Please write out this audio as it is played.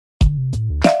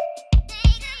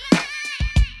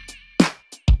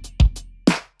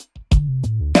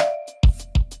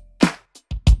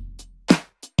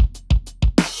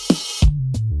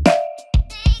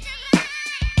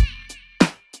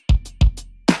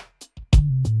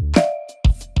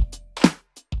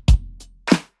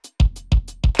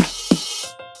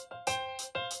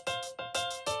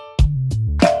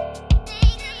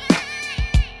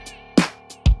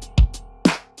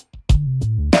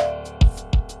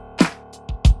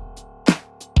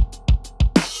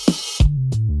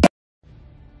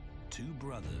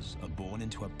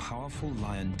powerful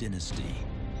lion dynasty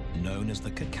known as the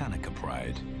Kakanaka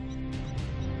Pride.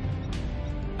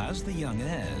 As the young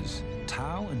heirs,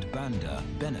 Tau and Banda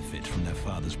benefit from their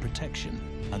father's protection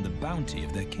and the bounty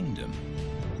of their kingdom.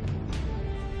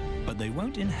 But they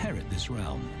won't inherit this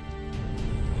realm.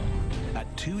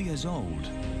 At 2 years old,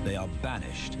 they are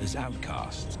banished as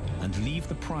outcasts and leave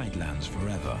the Pride lands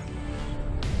forever.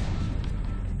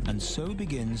 And so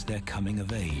begins their coming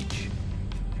of age,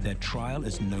 their trial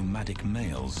as nomadic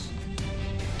males.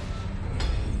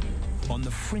 On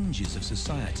the fringes of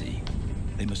society,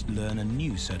 they must learn a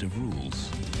new set of rules.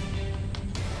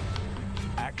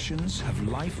 Actions have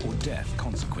life or death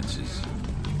consequences.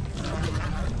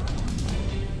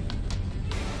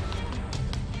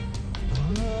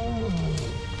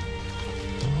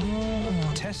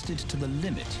 Tested to the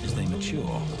limit as they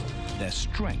mature, their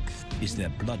strength is their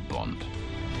blood bond.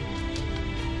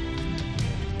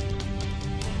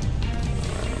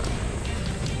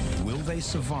 Will they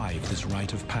survive this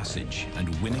rite of passage and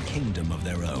win a kingdom of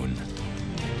their own?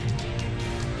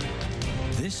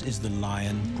 This is the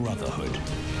Lion Brotherhood.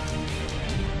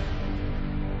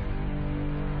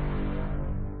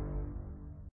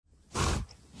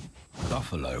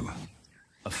 Buffalo,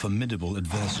 a formidable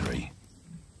adversary.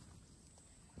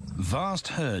 Vast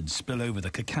herds spill over the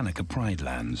Kakanaka Pride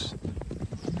lands.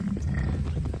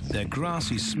 Their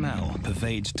grassy smell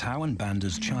pervades Tau and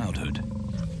Banda's childhood.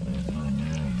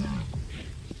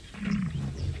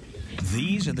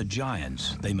 These are the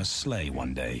giants they must slay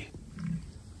one day.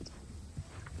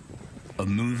 A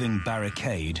moving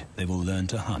barricade they will learn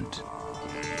to hunt.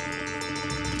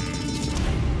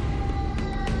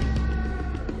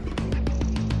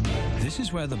 This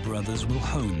is where the brothers will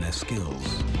hone their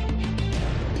skills.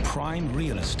 Prime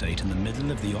real estate in the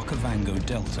middle of the Okavango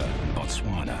Delta in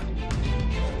Botswana.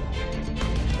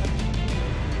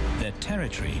 Their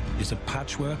territory is a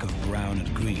patchwork of brown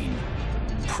and green.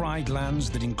 Pride lands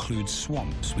that include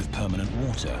swamps with permanent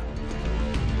water.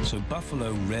 So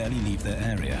buffalo rarely leave their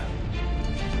area.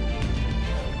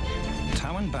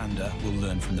 Tau and Banda will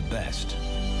learn from the best,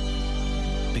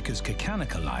 because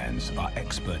Kakanaka lions are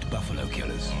expert buffalo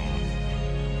killers.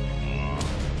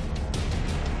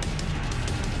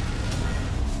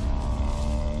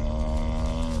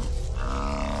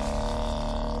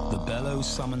 The bellow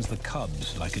summons the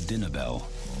cubs like a dinner bell.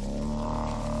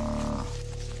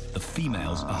 The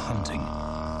females are hunting.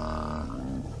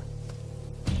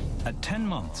 At 10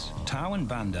 months, Tau and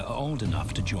Banda are old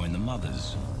enough to join the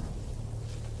mothers,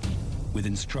 with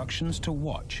instructions to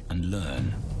watch and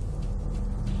learn.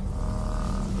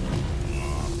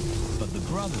 But the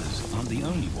brothers aren't the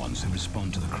only ones who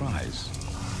respond to the cries.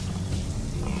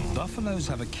 Buffaloes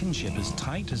have a kinship as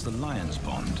tight as the lion's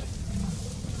bond.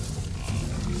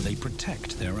 They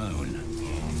protect their own.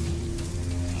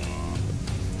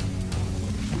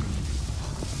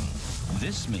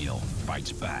 This meal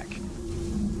fights back.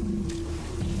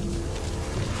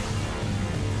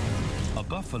 A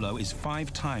buffalo is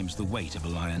 5 times the weight of a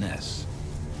lioness.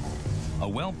 A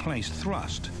well-placed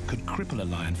thrust could cripple a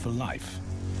lion for life.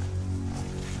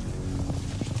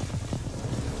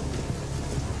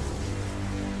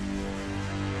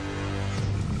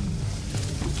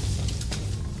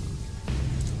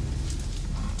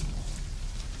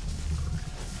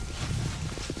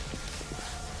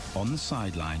 On the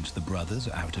sidelines, the brothers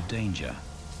are out of danger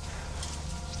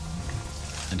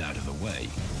and out of the way.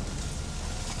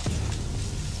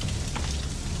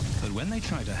 But when they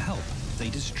try to help, they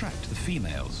distract the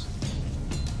females,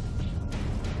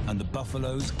 and the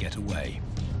buffaloes get away.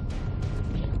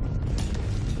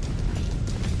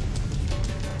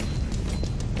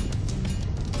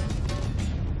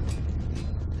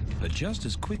 But just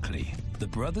as quickly, the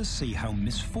brothers see how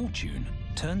misfortune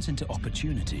turns into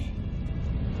opportunity.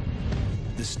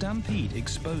 The stampede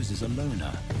exposes a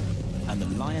loner, and the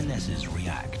lionesses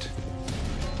react.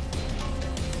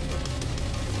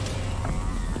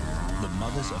 The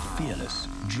mothers are fearless,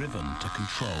 driven to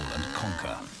control and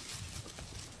conquer.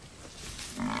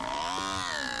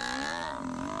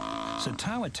 So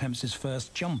Tau attempts his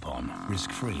first jump on,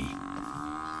 risk-free.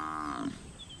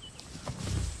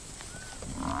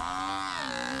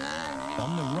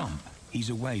 On the rump,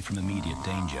 he's away from immediate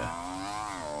danger.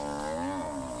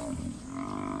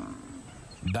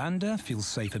 Banda feels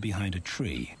safer behind a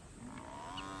tree.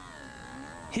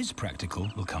 His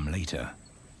practical will come later.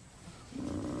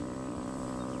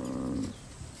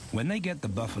 When they get the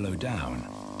buffalo down,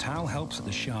 Tau helps at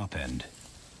the sharp end.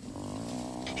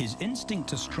 His instinct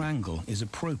to strangle is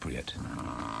appropriate,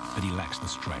 but he lacks the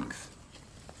strength.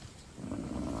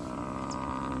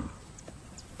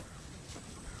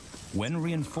 When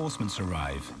reinforcements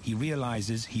arrive, he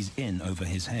realizes he's in over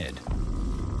his head.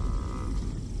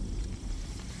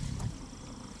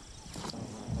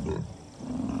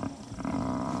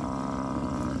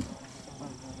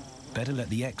 Better let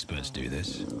the experts do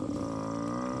this.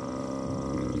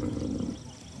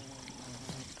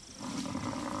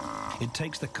 It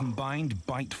takes the combined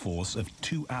bite force of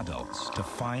 2 adults to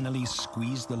finally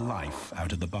squeeze the life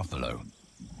out of the buffalo.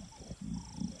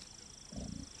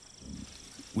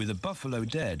 With the buffalo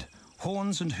dead,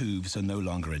 horns and hooves are no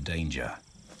longer a danger.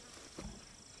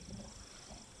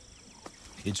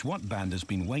 It's what Banda's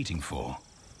been waiting for.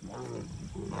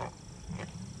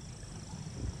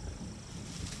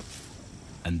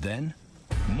 And then,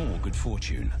 more good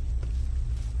fortune.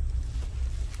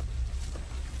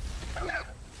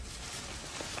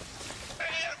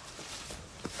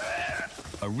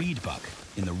 A reed buck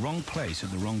in the wrong place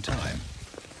at the wrong time.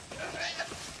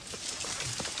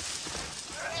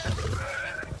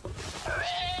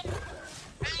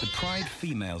 The pride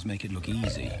females make it look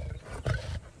easy.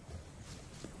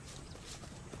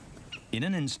 In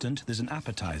an instant, there's an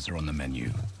appetizer on the menu.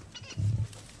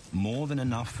 More than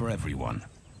enough for everyone.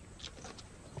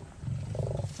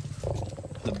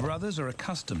 The brothers are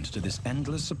accustomed to this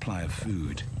endless supply of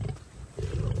food.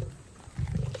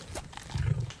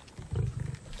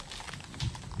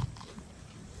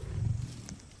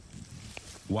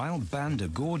 While Banda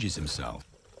gorges himself,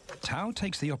 Tao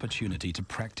takes the opportunity to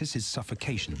practice his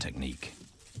suffocation technique.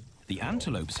 The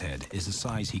antelope's head is the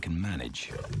size he can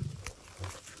manage.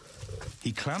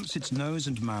 He clamps its nose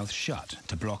and mouth shut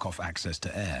to block off access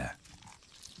to air.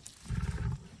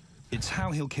 It's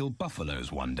how he'll kill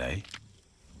buffaloes one day.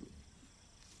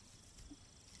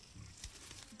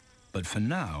 But for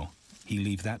now, he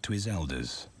leaves that to his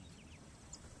elders.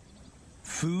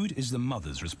 Food is the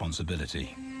mother's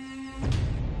responsibility.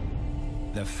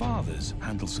 Their fathers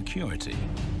handle security.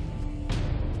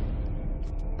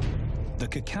 The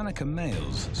Kakanaka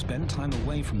males spend time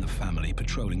away from the family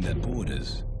patrolling their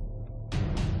borders.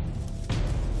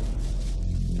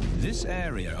 This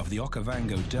area of the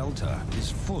Okavango Delta is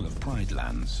full of pride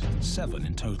lands, 7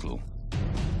 in total.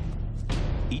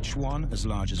 Each one as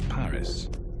large as Paris.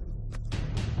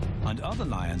 And other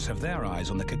lions have their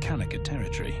eyes on the Kakanaka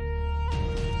territory.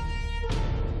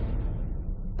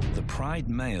 The pride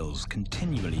males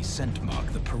continually scent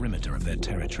mark the perimeter of their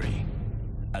territory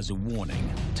as a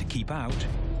warning to keep out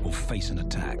or face an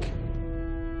attack.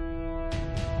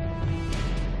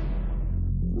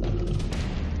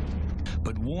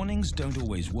 But warnings don't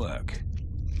always work.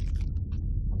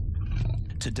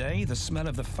 Today, the smell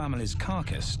of the family's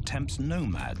carcass tempts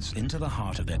nomads into the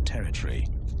heart of their territory.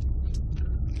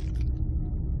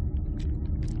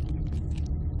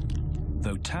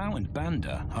 Though Tao and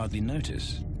Banda hardly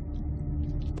notice.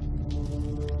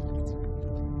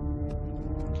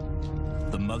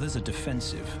 The mothers are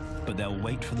defensive, but they'll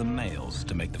wait for the males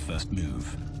to make the first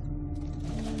move.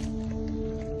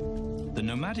 The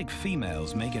nomadic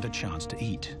females may get a chance to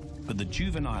eat, but the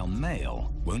juvenile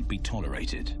male won't be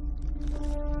tolerated.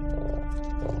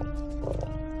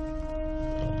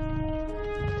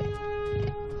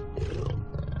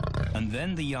 And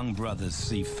then the young brothers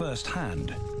see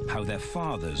firsthand how their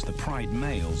fathers, the pride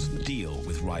males, deal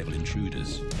with rival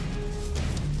intruders.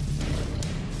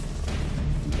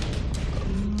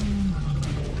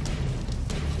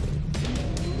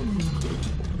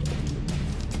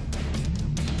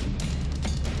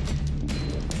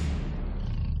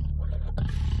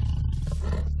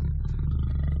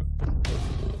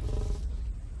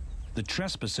 The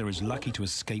trespasser is lucky to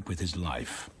escape with his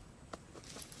life.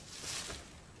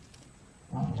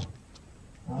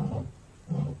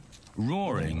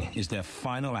 Roaring is their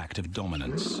final act of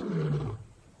dominance.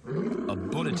 A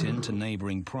bulletin to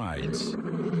neighboring prides.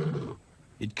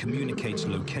 It communicates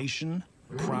location,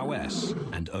 prowess,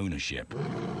 and ownership.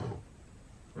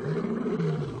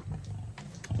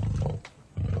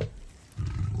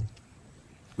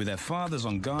 With their fathers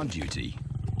on guard duty,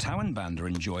 Tao and Banda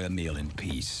enjoy a meal in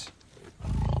peace.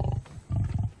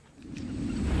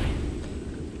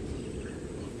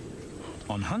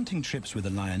 On hunting trips with the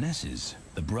lionesses,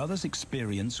 the brothers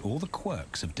experience all the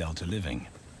quirks of Delta living.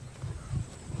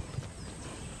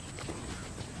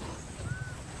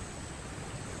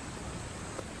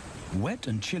 Wet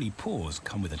and chilly paws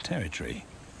come with the territory.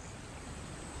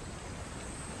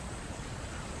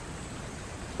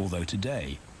 Although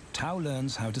today, Tao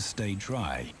learns how to stay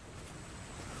dry.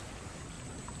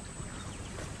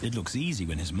 It looks easy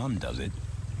when his mum does it.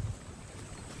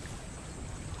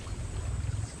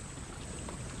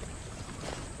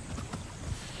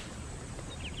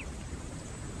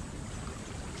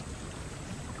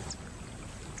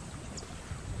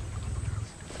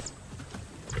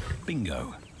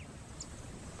 Bingo.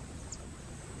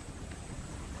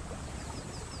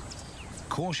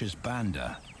 Cautious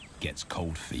Banda gets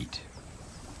cold feet.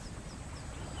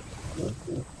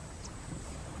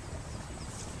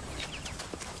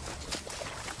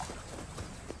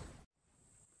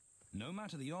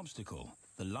 matter the obstacle,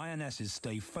 the lionesses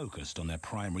stay focused on their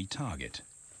primary target,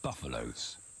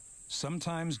 buffaloes,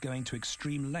 sometimes going to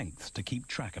extreme lengths to keep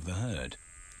track of the herd.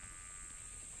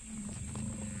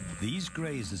 These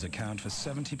grazers account for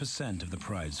 70% of the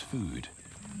pride's food,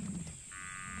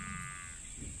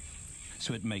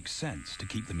 so it makes sense to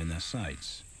keep them in their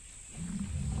sights.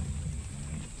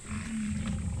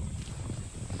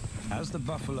 As the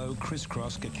buffalo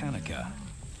crisscross Kakanika,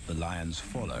 the lions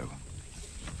follow,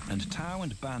 and Tau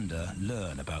and Banda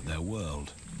learn about their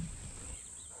world.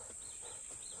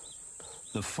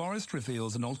 The forest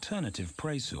reveals an alternative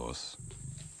prey source.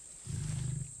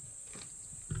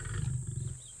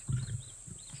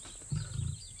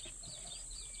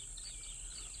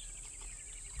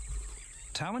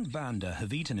 Tau and Banda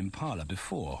have eaten impala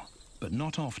before, but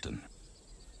not often.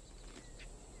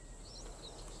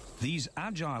 These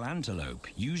agile antelope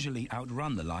usually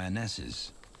outrun the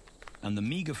lionesses, and the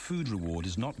meager food reward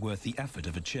is not worth the effort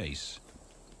of a chase.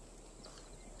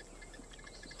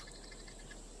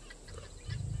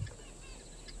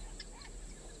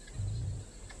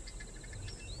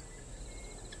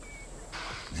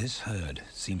 This herd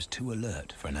seems too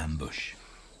alert for an ambush,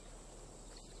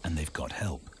 and they've got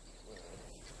help.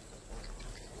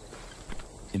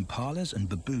 Impalas and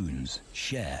baboons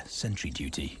share sentry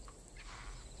duty.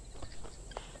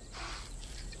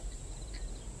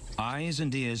 Eyes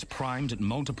and ears primed at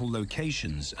multiple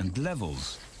locations and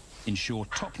levels ensure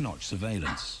top-notch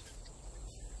surveillance.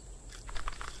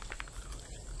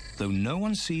 Though no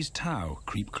one sees Tau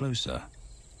creep closer.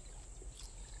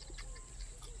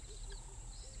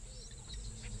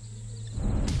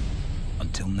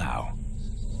 Until now.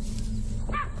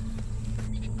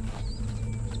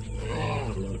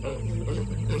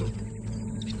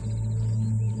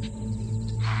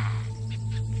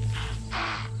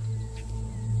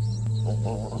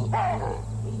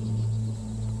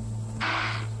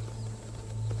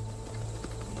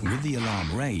 With the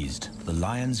alarm raised, the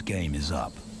lions' game is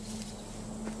up.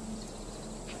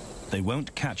 They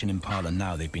won't catch an impala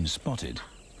now they've been spotted.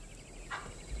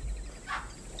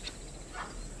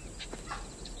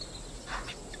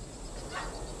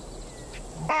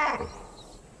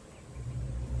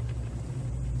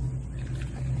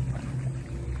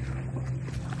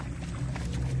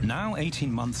 Now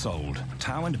 18 months old,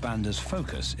 Tau and Banda's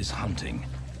focus is hunting.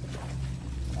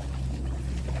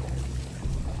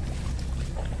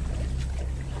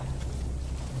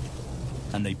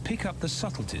 And they pick up the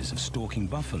subtleties of stalking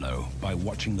buffalo by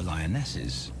watching the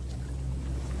lionesses.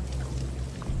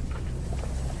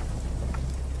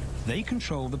 They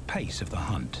control the pace of the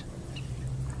hunt,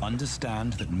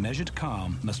 understand that measured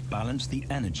calm must balance the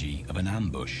energy of an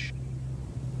ambush.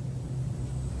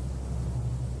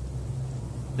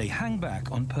 They hang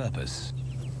back on purpose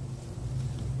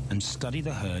and study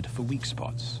the herd for weak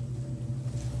spots.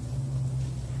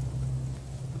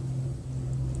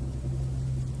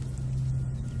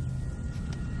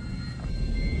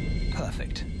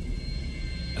 Perfect.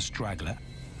 A straggler,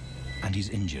 and he's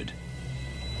injured.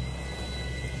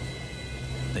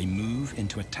 They move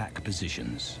into attack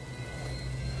positions.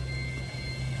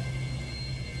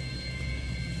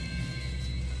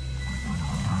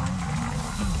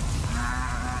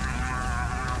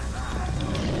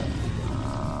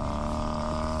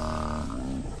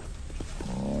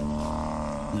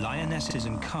 Lionesses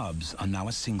and cubs are now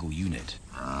a single unit.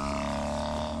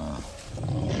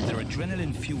 Their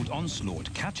adrenaline-fueled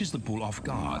onslaught catches the bull off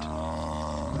guard.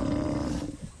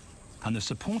 And the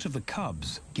support of the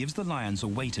cubs gives the lions a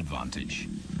weight advantage.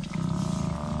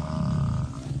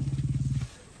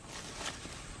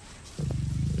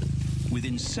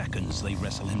 Within seconds, they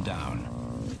wrestle him down.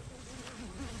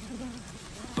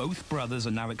 Both brothers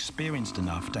are now experienced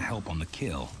enough to help on the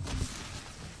kill.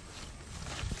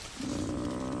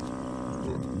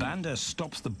 Banda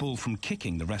stops the bull from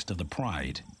kicking the rest of the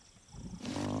pride.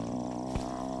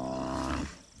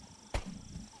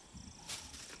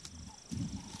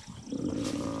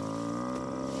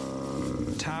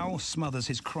 Tau smothers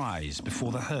his cries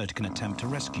before the herd can attempt a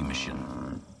rescue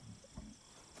mission.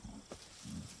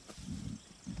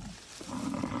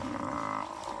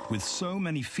 With so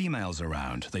many females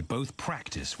around, they both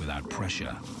practice without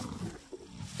pressure.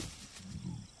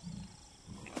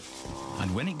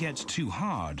 And when it gets too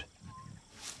hard,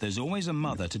 there's always a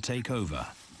mother to take over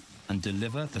and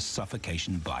deliver the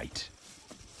suffocation bite.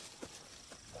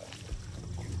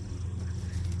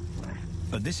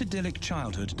 But this idyllic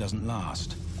childhood doesn't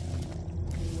last.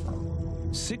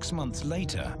 6 months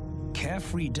later,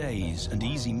 carefree days and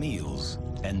easy meals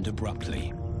end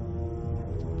abruptly.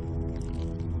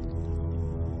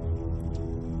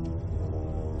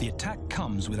 The attack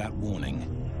comes without warning.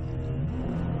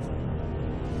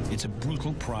 It's a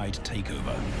brutal pride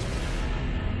takeover.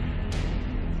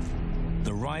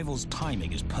 The rival's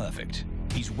timing is perfect.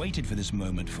 He's waited for this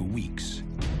moment for weeks.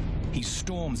 He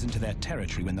storms into their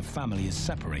territory when the family is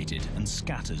separated and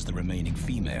scatters the remaining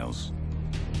females.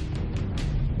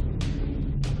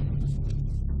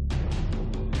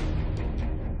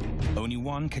 Only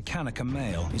one Kakanaka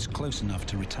male is close enough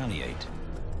to retaliate.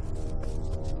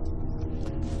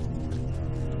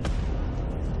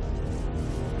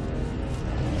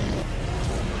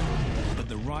 But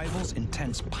the rival's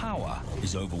intense power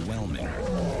is overwhelming.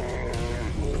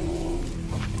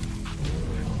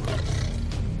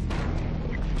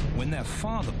 When their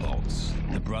father bolts,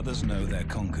 the brothers know they're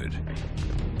conquered.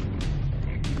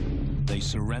 They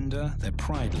surrender their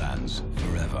pride lands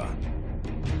forever.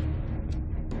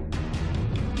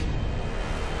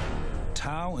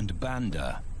 Tau and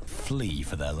Banda flee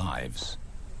for their lives.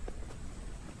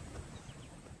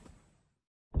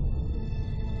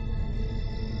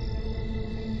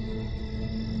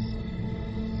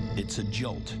 It's a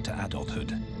jolt to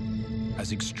adulthood,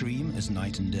 as extreme as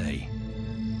night and day.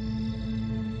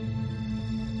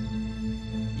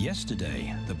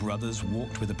 Yesterday, the brothers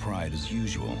walked with the pride as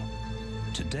usual.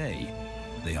 Today,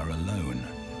 they are alone.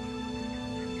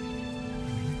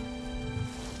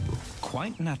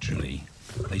 Quite naturally,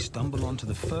 they stumble onto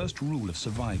the first rule of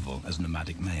survival as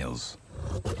nomadic males.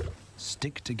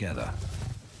 Stick together.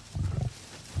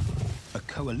 A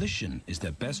coalition is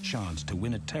their best chance to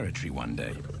win a territory one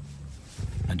day,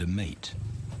 and a mate.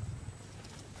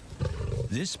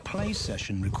 This play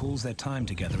session recalls their time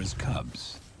together as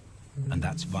cubs, and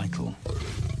that's vital.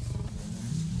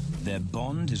 Their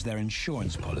bond is their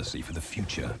insurance policy for the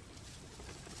future.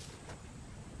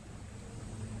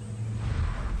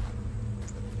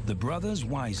 The brothers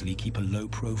wisely keep a low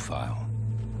profile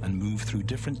and move through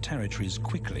different territories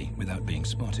quickly without being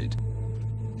spotted.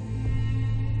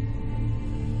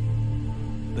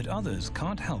 But others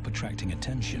can't help attracting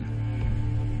attention.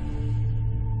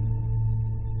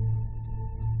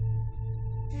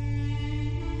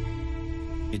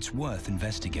 It's worth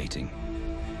investigating.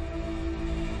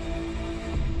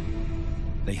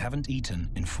 They haven't eaten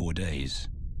in 4 days.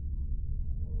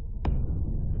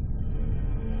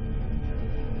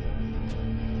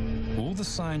 All the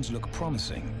signs look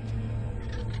promising.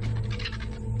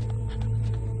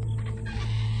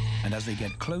 And as they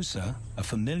get closer, a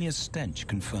familiar stench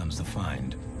confirms the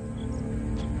find.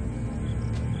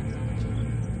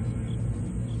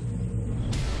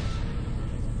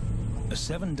 A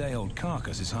 7-day-old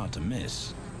carcass is hard to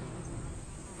miss.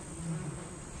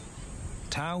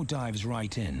 Tau dives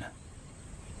right in,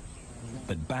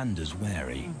 but Banda's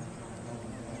wary.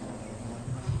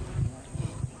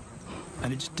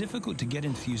 And it's difficult to get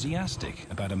enthusiastic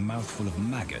about a mouthful of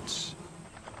maggots.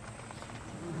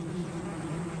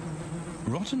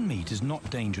 Rotten meat is not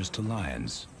dangerous to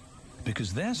lions,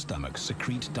 because their stomachs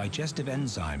secrete digestive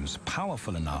enzymes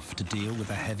powerful enough to deal with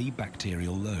a heavy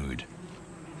bacterial load.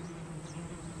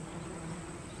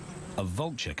 A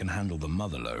vulture can handle the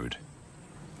mother load.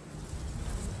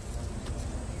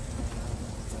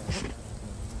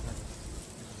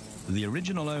 The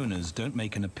original owners don't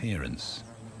make an appearance.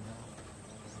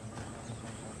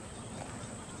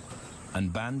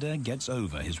 And Banda gets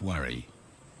over his worry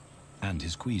and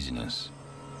his queasiness.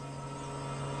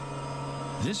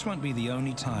 This won't be the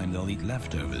only time they'll eat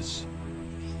leftovers.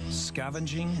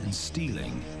 Scavenging and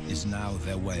stealing is now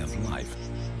their way of life.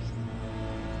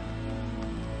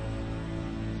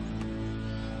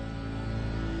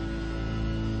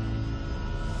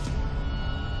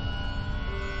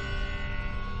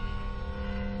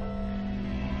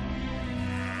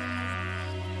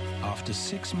 After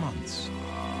 6 months,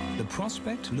 the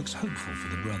prospect looks hopeful for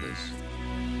the brothers.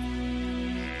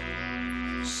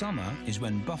 Summer is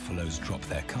when buffaloes drop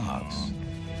their calves.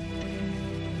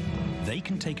 They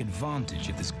can take advantage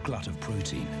of this glut of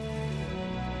protein.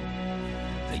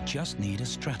 They just need a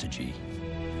strategy.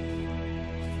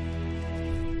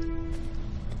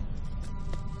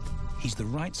 He's the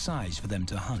right size for them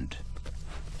to hunt.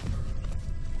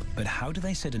 But how do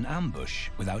they set an ambush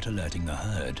without alerting the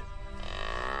herd?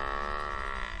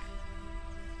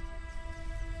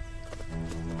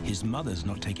 His mother's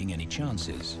not taking any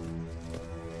chances.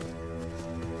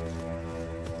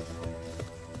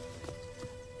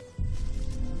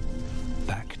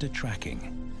 Back to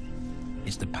tracking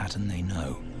is the pattern they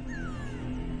know.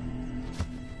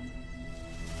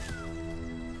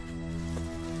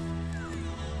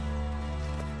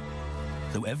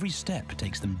 Though every step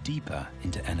takes them deeper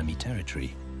into enemy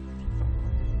territory.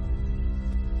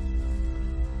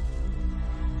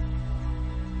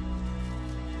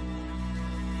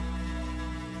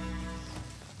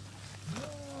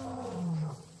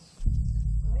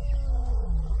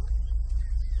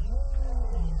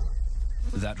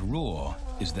 That roar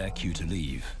is their cue to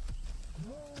leave.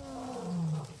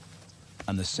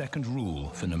 And the second rule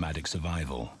for nomadic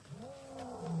survival: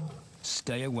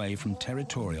 stay away from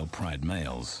territorial pride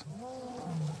males.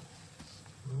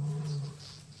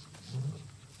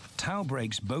 Tao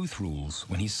breaks both rules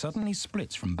when he suddenly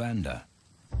splits from Banda.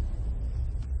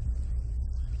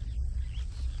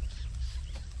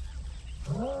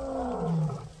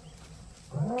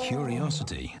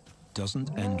 Curiosity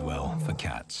doesn't end well for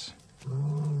cats.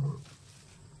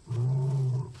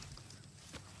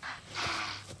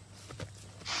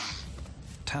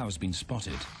 Tao's been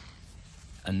spotted,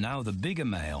 and now the bigger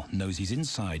male knows he's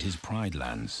inside his pride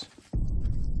lands.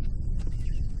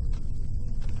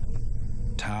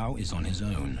 Tao is on his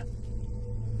own.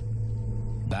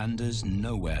 Banda's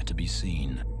nowhere to be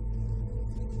seen.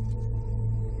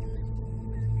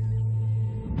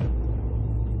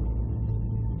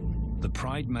 The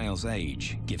pride male's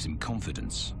age gives him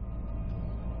confidence.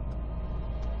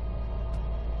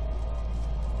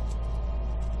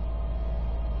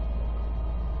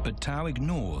 But Tao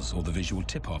ignores all the visual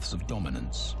tip-offs of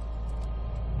dominance.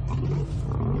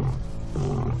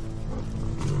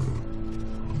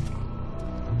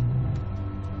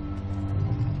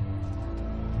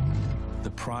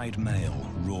 The pride male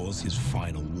roars his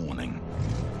final warning.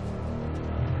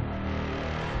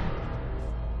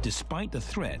 Despite the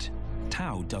threat,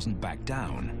 Tao doesn't back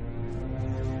down.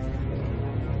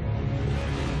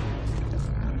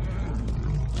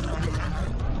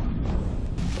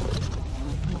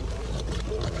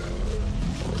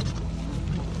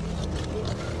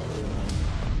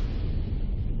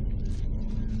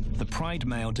 The pride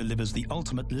male delivers the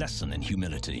ultimate lesson in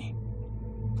humility.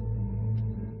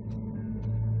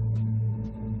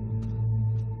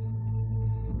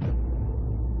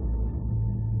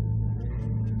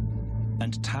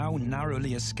 And Tao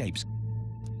narrowly escapes.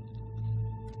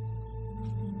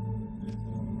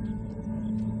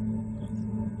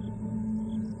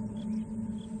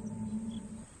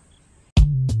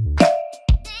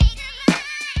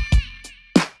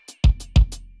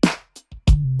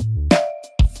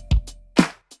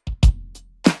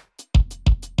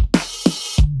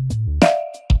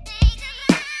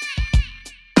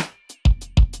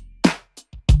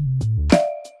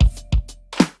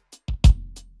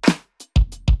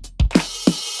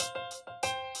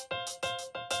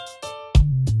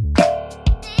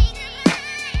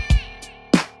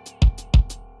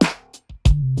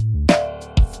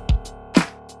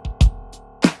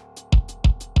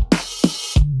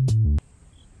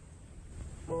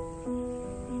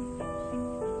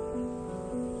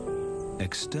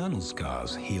 External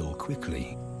scars heal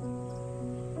quickly.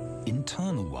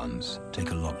 Internal ones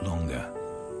take a lot longer.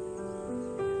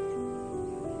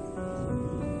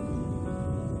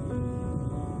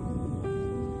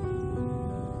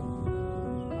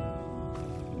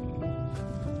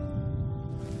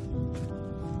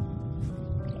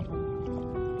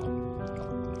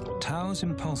 Tao's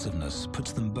impulsiveness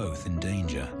puts them both in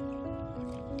danger.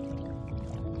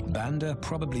 Banda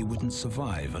probably wouldn't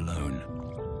survive alone.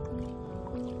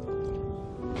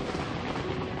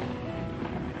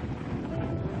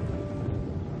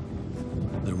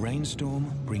 The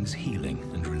rainstorm brings healing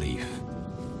and relief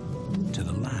to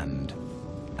the land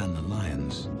and the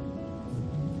lions.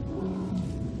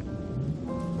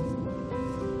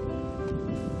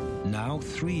 Now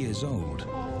 3 years old,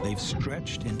 they've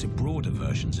stretched into broader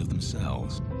versions of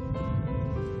themselves,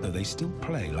 though they still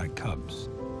play like cubs.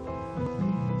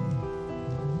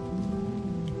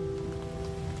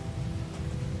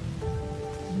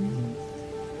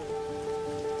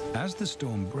 As the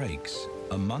storm breaks,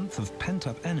 a month of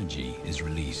pent-up energy is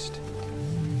released.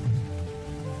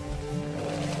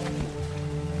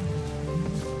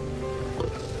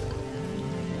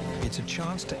 It's a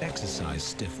chance to exercise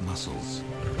stiff muscles.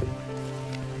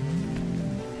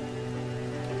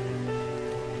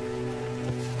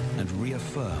 And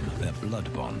reaffirm their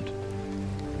blood bond.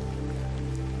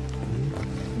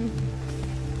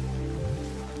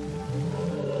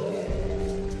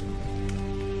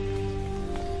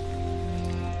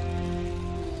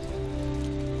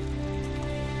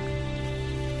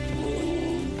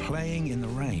 Playing in the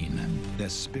rain, their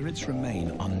spirits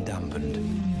remain undampened.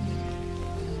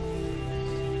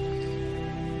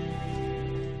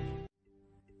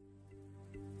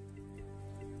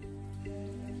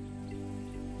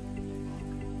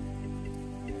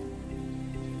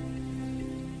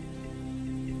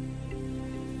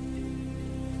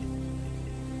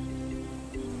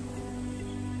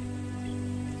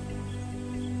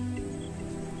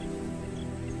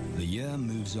 The year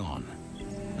moves on,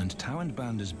 and Tao and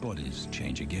Banda's bodies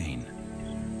change again.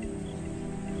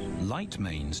 Light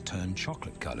manes turn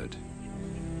chocolate-colored.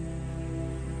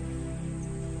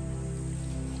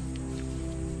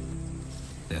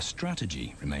 Their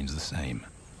strategy remains the same.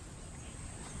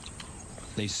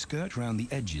 They skirt round the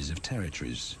edges of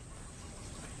territories,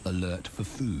 alert for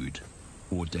food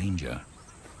or danger.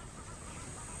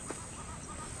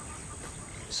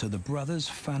 So the brothers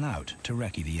fan out to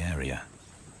recce the area.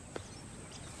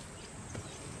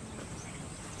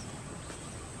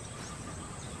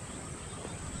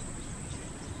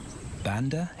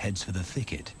 Banda heads for the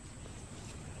thicket.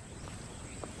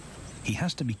 He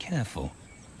has to be careful,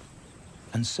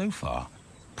 and so far,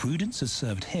 prudence has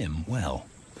served him well.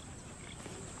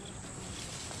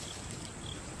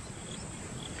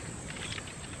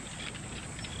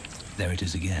 There it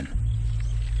is again.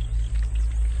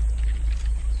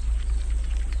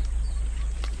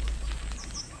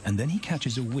 And then he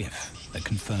catches a whiff that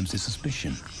confirms his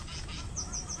suspicion.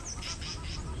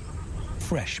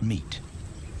 Fresh meat.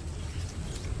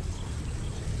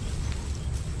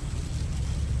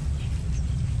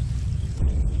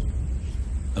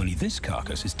 Only this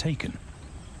carcass is taken.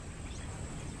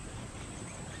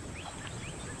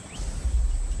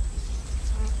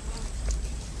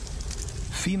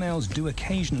 Females do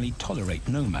occasionally tolerate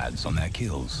nomads on their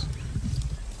kills.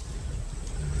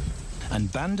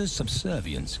 And Banda's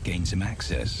subservience gains him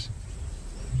access.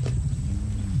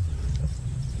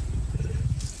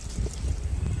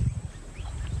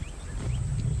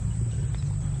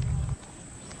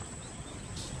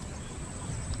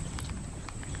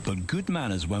 But good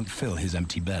manners won't fill his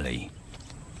empty belly.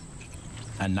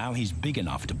 And now he's big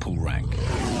enough to pull rank.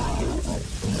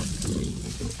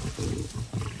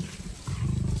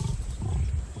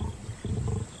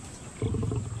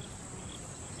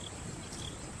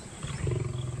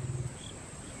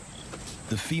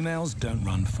 The females don't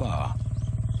run far.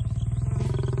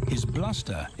 His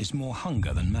bluster is more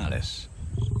hunger than malice.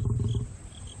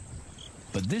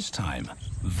 But this time,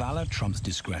 valor trumps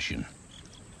discretion.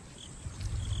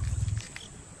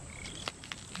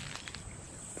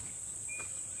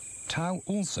 Tao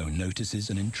also notices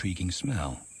an intriguing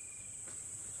smell.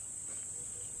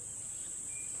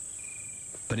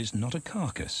 But it's not a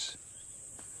carcass.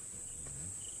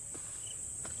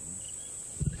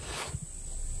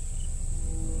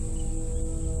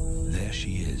 There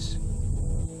she is.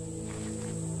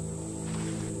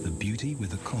 The beauty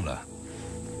with the collar.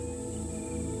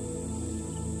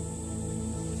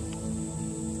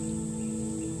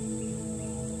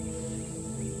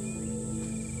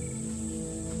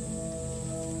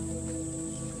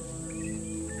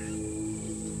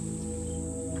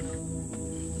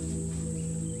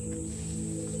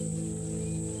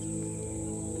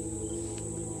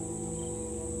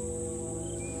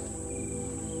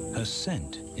 Her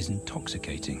scent is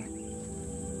intoxicating.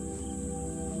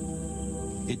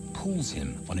 It pulls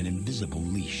him on an invisible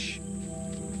leash.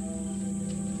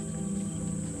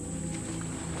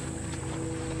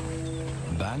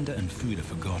 Banda and food are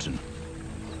forgotten.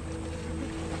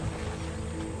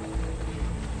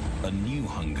 A new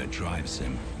hunger drives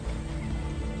him.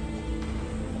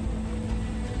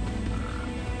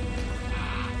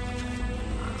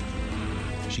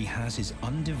 She has his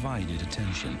undivided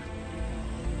attention.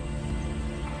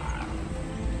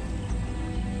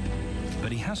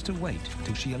 But he has to wait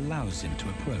till she allows him to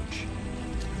approach.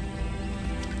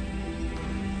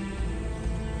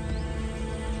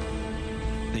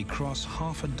 They cross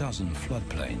half a dozen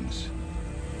floodplains.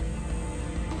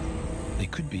 They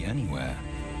could be anywhere.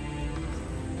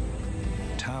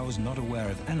 Tao's not aware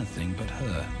of anything but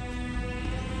her.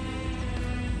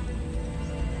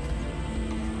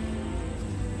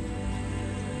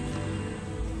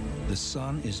 The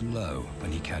sun is low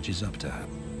when he catches up to her.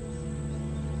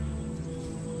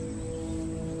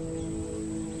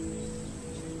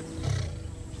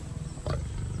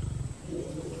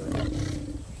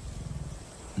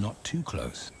 Not too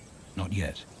close, not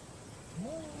yet.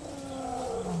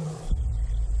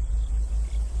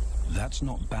 That's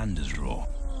not Banda's roar.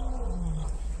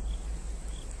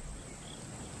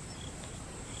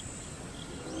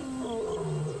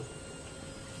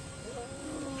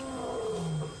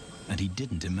 And he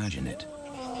didn't imagine it.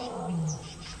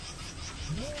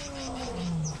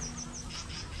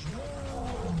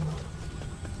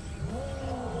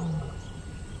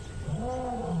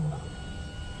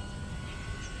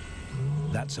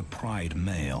 That's a pride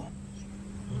male.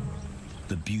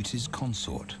 The beauty's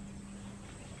consort.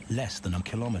 Less than a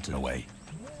kilometer away.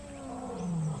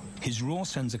 His roar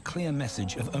sends a clear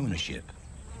message of ownership.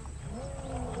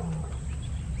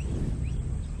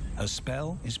 Her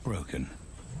spell is broken.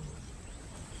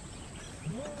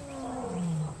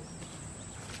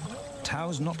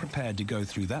 Tao's not prepared to go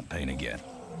through that pain again.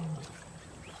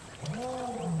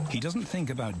 He doesn't think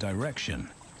about direction.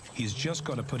 He's just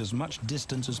got to put as much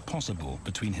distance as possible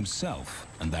between himself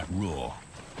and that roar.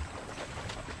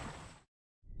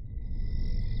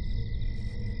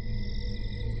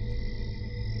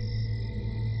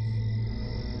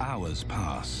 Hours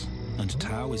pass, and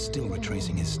Tao is still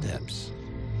retracing his steps.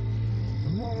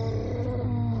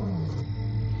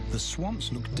 The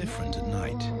swamps look different at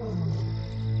night.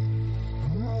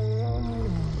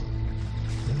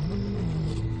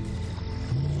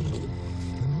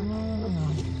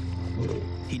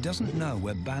 He doesn't know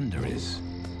where Banda is.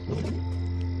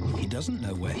 He doesn't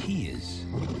know where he is.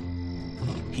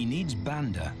 He needs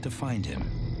Banda to find him.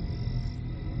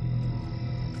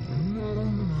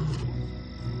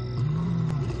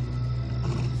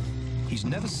 He's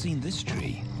never seen this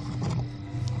tree,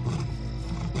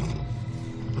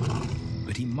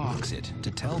 but he marks it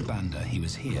to tell Banda he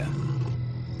was here.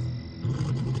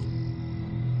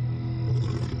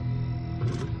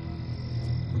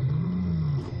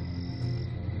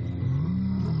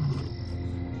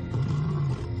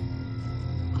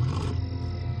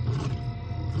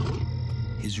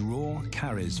 His roar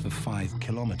carries for 5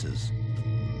 kilometers.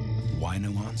 Why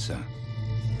no answer?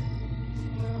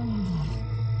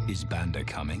 Is Banda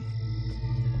coming?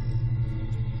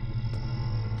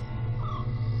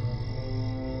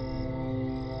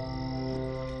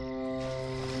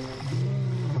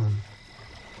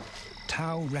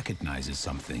 Tao recognizes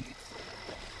something.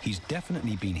 He's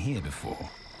definitely been here before.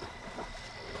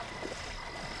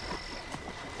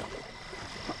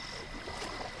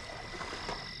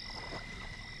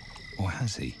 Or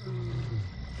has he?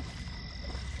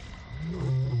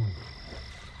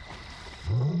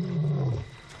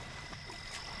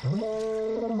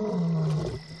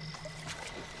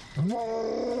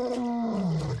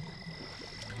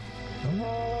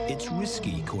 It's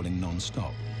risky calling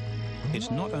non-stop. It's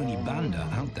not only Banda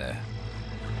out there.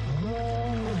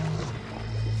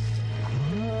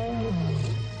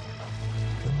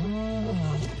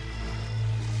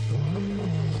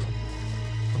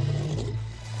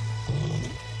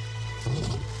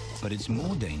 But it's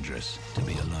more dangerous to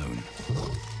be alone.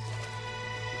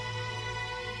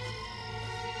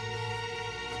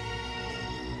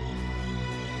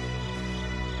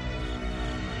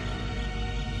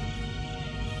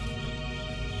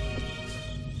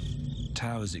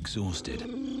 Tao is exhausted,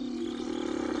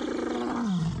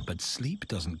 but sleep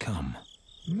doesn't come.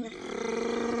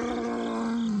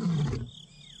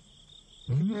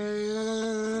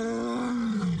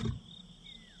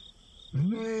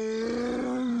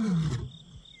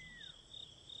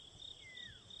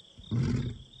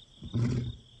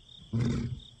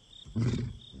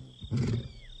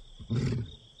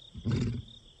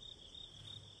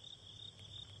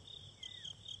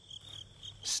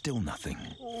 Still nothing.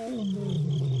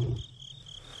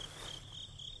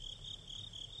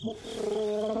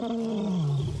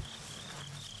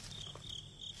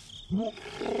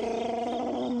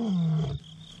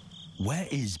 Where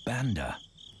is Banda?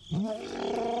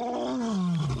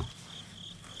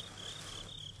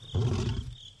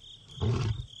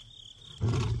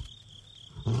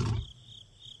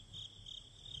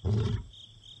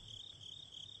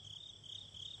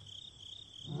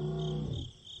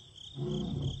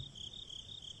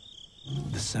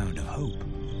 The sound of hope.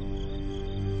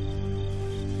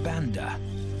 Banda.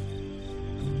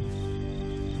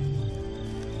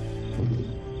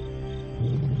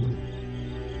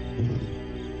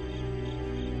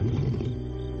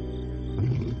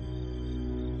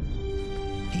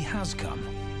 He has come.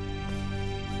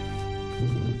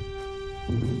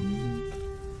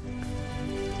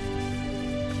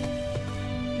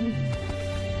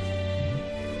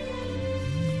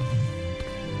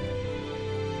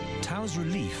 Tao's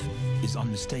relief is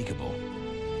unmistakable.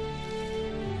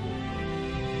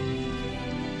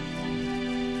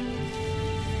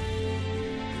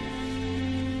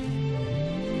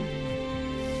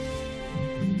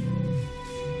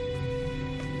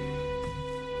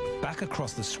 Back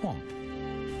across the swamp,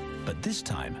 but this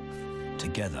time,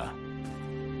 together.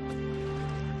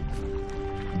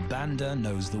 Banda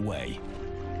knows the way.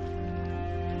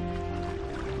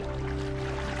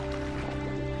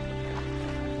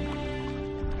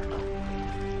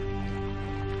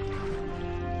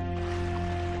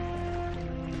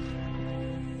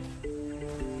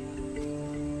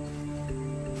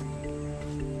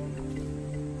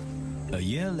 A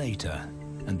year later,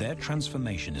 and their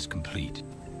transformation is complete.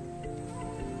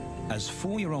 As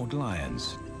 4-year-old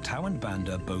lions, Tao and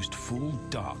Banda boast full,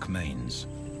 dark manes,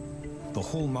 the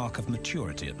hallmark of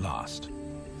maturity at last.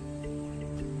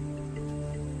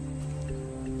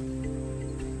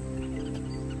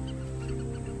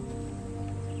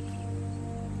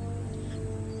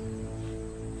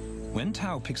 When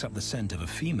Tao picks up the scent of a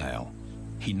female,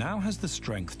 he now has the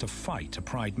strength to fight a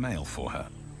pride male for her.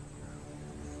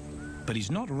 But he's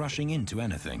not rushing into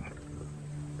anything.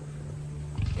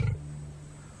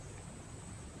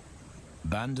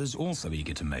 Banda's also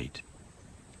eager to mate,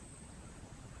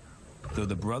 though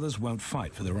the brothers won't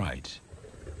fight for the right.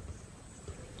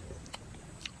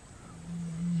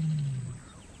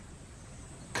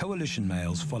 Coalition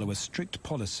males follow a strict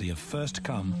policy of first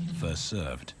come, first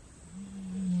served.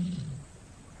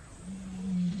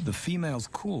 The female's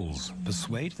calls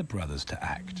persuade the brothers to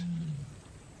act.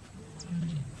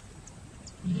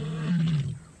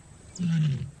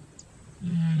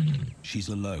 She's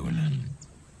alone.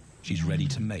 She's ready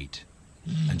to mate,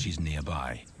 and she's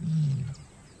nearby.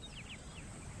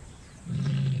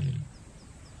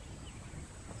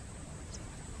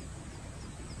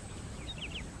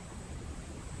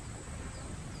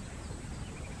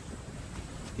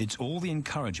 It's all the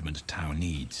encouragement Tao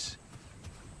needs.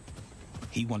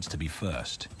 He wants to be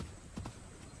first.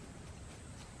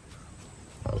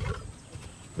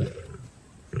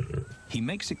 He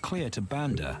makes it clear to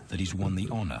Banda that he's won the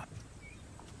honor,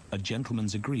 a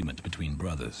gentleman's agreement between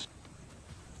brothers.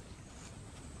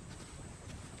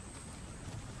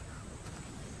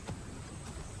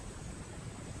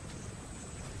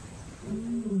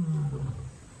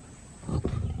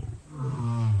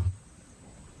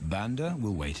 Banda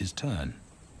will wait his turn.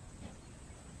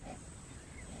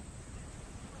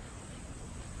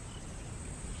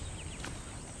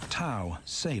 Tao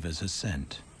savors her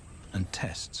scent and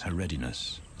tests her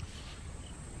readiness.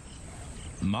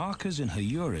 Markers in her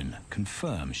urine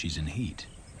confirm she's in heat.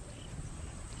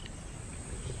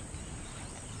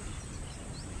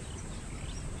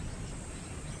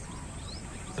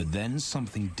 But then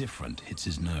something different hits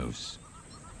his nose.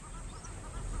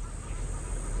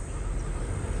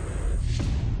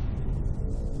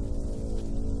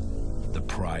 The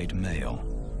pride male.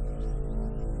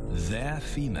 Their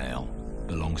female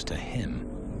belongs to him.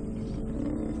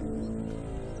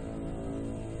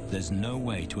 There's no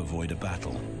way to avoid a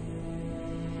battle.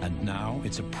 And now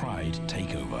it's a pride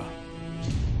takeover.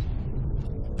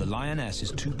 The lioness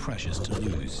is too precious to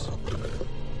lose.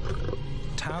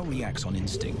 Tao reacts on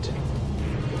instinct.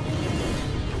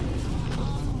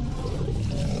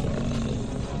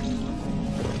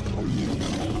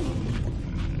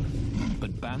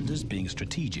 But Banda's being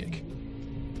strategic.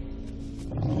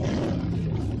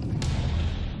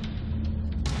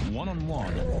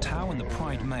 One-on-one, Tao and the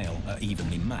pride male are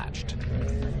evenly matched.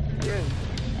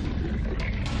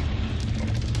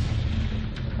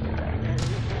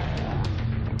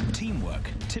 Teamwork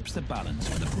tips the balance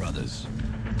for the brothers.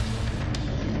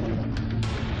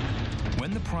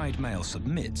 When the pride male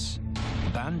submits,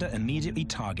 Banda immediately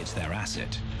targets their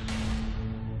asset.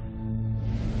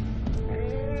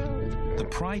 The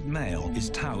pride male is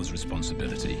Tao's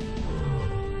responsibility.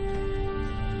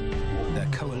 Their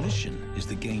coalition is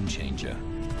the game changer,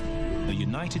 a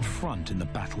united front in the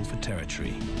battle for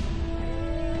territory.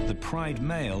 The pride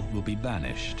male will be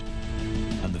banished,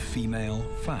 and the female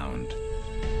found.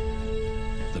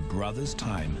 The brothers'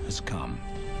 time has come.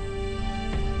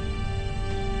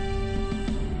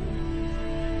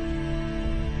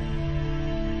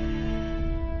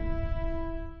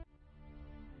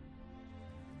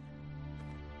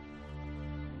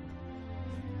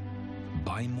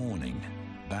 By morning,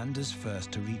 Banda's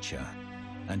first to reach her,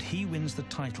 and he wins the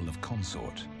title of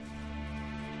consort.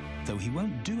 Though he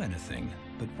won't do anything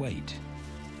but wait.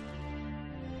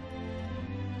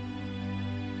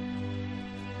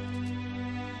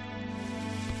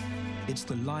 It's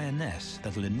the lioness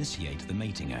that'll initiate the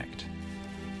mating act.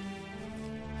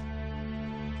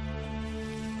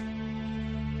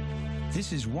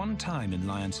 This is one time in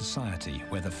lion society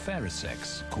where the fairer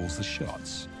sex calls the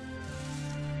shots.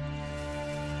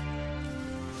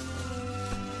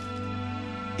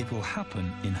 It will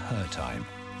happen in her time,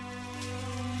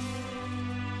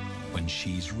 when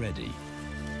she's ready.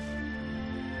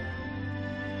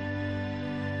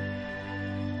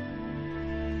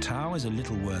 Tao is a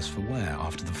little worse for wear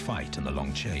after the fight and the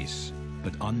long chase,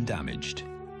 but undamaged.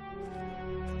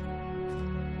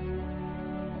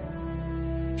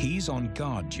 He's on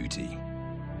guard duty.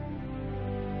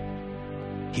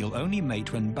 He'll only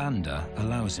mate when Banda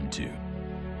allows him to.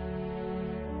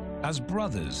 As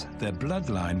brothers, their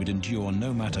bloodline would endure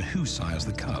no matter who sires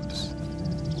the cubs.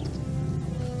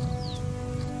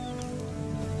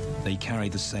 They carry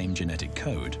the same genetic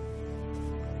code.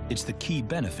 It's the key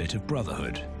benefit of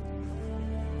brotherhood.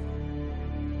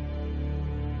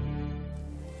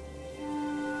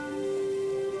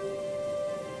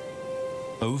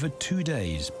 Over 2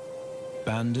 days,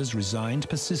 Banda's resigned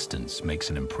persistence makes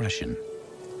an impression.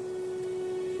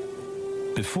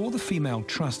 Before the female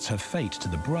trusts her fate to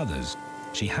the brothers,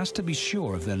 she has to be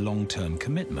sure of their long-term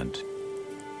commitment.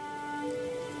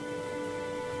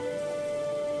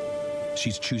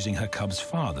 She's choosing her cubs'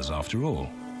 fathers after all.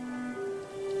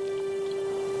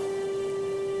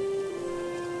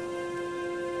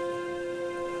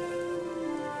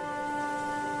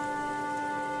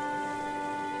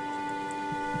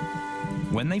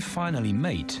 When they finally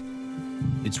mate,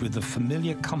 it's with the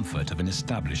familiar comfort of an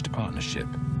established partnership.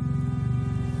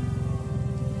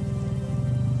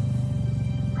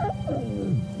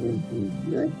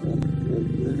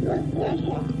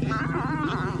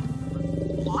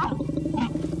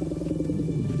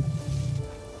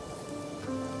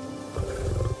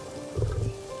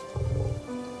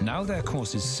 Now their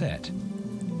course is set,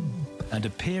 and a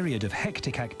period of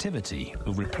hectic activity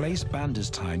will replace Banda's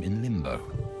time in limbo.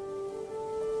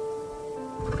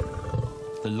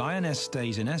 The lioness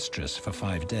stays in estrus for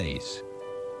 5 days,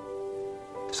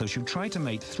 so she'll try to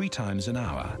mate 3 times an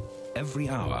hour, every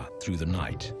hour through the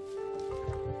night,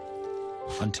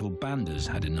 until Banda's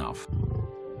had enough.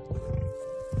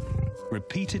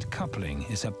 Repeated coupling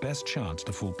is her best chance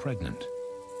to fall pregnant.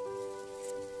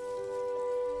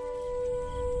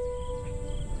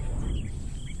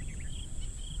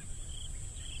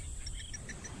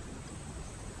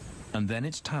 And then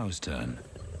it's Tau's turn.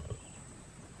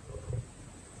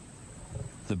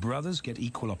 The brothers get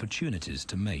equal opportunities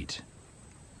to mate,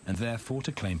 and therefore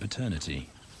to claim paternity.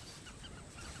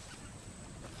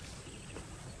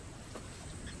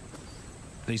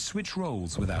 They switch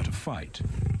roles without a fight.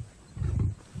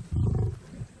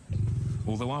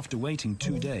 Although after waiting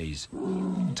 2 days,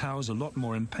 Tau's a lot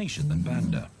more impatient than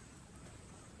Banda.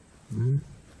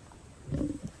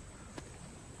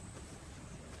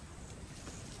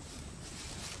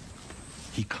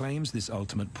 He claims this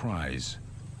ultimate prize,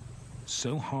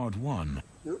 so hard won,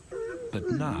 but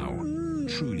now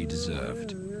truly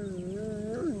deserved.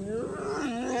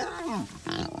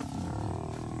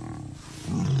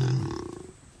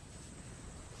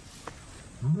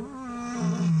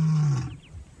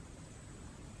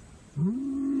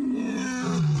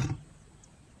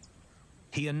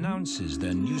 He announces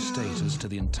their new status to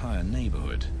the entire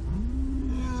neighborhood.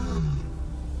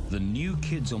 The new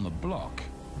kids on the block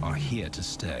are here to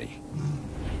stay.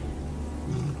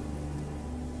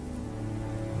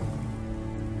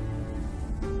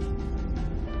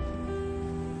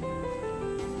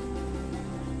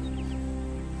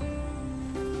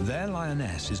 Their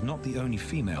lioness is not the only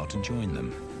female to join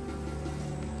them.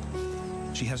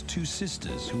 She has 2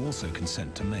 sisters who also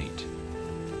consent to mate.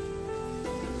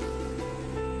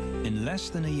 In less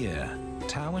than a year,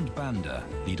 Tau and Banda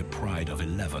lead a pride of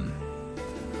 11.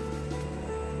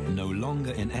 No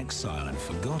longer in exile and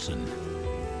forgotten,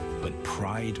 but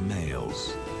pride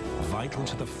males, vital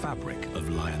to the fabric of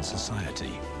lion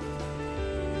society.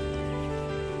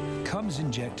 Cubs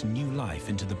inject new life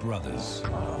into the brothers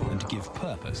and give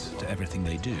purpose to everything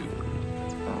they do.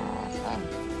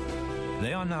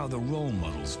 They are now the role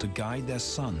models to guide their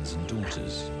sons and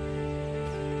daughters.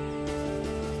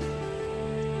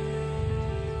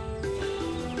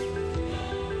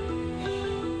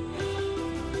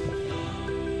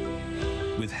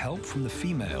 With help from the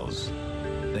females,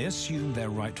 they assume their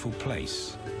rightful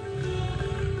place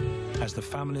as the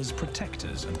family's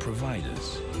protectors and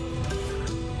providers.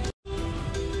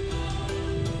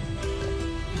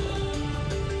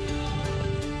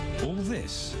 All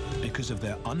this because of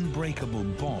their unbreakable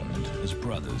bond as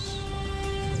brothers,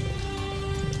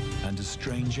 and a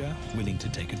stranger willing to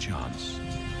take a chance.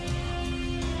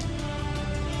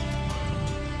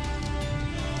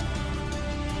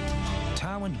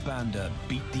 Tau and Banda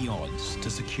beat the odds to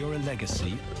secure a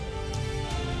legacy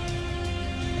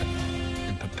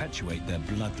and perpetuate their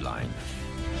bloodline,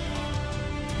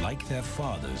 like their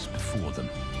fathers before them.